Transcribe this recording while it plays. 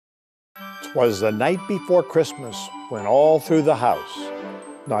'Twas the night before Christmas when all through the house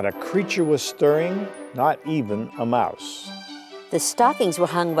not a creature was stirring, not even a mouse. The stockings were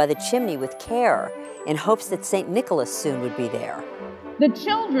hung by the chimney with care in hopes that St. Nicholas soon would be there. The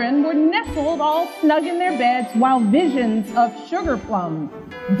children were nestled all snug in their beds while visions of sugar plums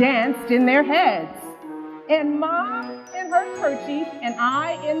danced in their heads. And Mom in her kerchief and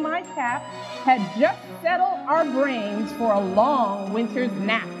I in my cap had just settled our brains for a long winter's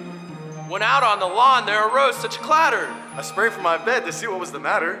nap. When out on the lawn there arose such clatter. I sprang from my bed to see what was the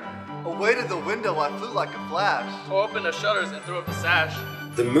matter. Away to the window I flew like a flash. Opened the shutters and threw up the sash.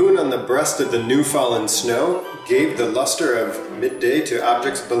 The moon on the breast of the new-fallen snow gave the luster of midday to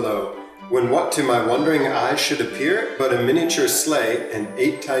objects below, when what to my wondering eyes should appear but a miniature sleigh and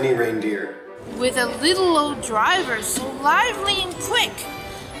 8 tiny reindeer. With a little old driver so lively and quick,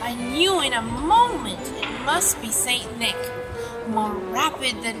 I knew in a moment it must be Saint Nick. More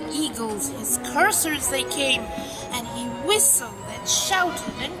rapid than eagles, his coursers they came, and he whistled and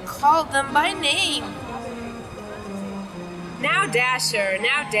shouted and called them by name. Now Dasher,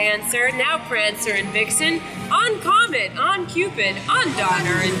 now Dancer, now Prancer and Vixen, on Comet, on Cupid, on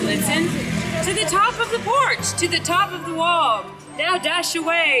Donner and Blitzen, to the top of the porch, to the top of the wall. Now dash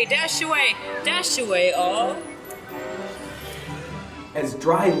away, dash away, dash away all. As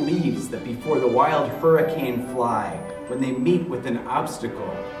dry leaves that before the wild hurricane fly, when they meet with an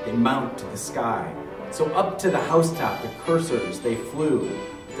obstacle, they mount to the sky. So up to the housetop the coursers they flew,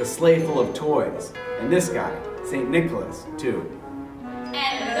 with a sleigh full of toys, and this guy, St. Nicholas, too. And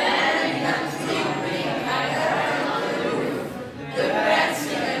then comes tinkling like a bird on the roof, the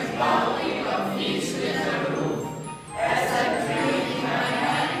resting and falling of feast in the roof, as I'm dreaming my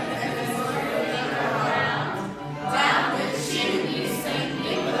hand and the swirling around, down the chimney St.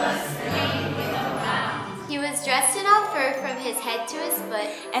 Nicholas came with a bound. He was dressed in all fur from his head to his foot,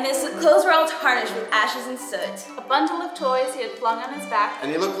 and his clothes were all tarnished with ashes and soot. A bundle of toys he had flung on his back,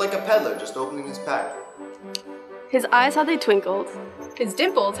 and he looked like a peddler just opening his pack. His eyes, how they twinkled. His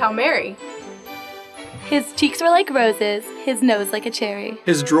dimples, how merry. His cheeks were like roses, his nose like a cherry.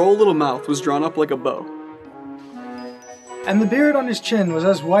 His droll little mouth was drawn up like a bow. And the beard on his chin was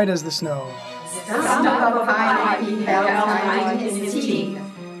as white as the snow. Stump of pine he held tight in his teeth,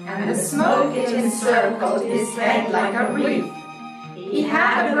 and the smoke it encircled his head like a wreath. He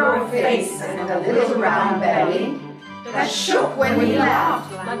had a broad face and a little round belly that shook when he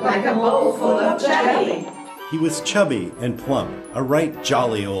laughed like a bowl full of jelly. He was chubby and plump, a right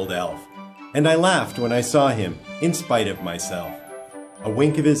jolly old elf, and I laughed when I saw him, in spite of myself. A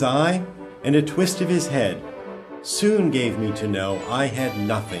wink of his eye and a twist of his head soon gave me to know I had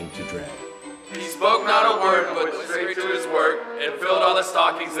nothing to dread. He spoke not a word, but straight to his work, and filled all the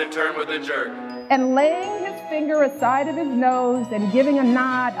stockings and turned with a jerk. And laying his finger aside of his nose and giving a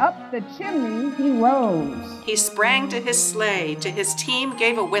nod up the chimney, he rose. He sprang to his sleigh, to his team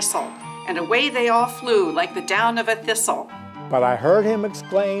gave a whistle, and away they all flew like the down of a thistle. But I heard him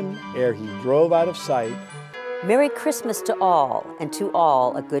exclaim, ere he drove out of sight, Merry Christmas to all, and to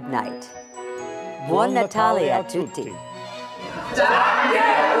all a good night. Buon Natale a tutti.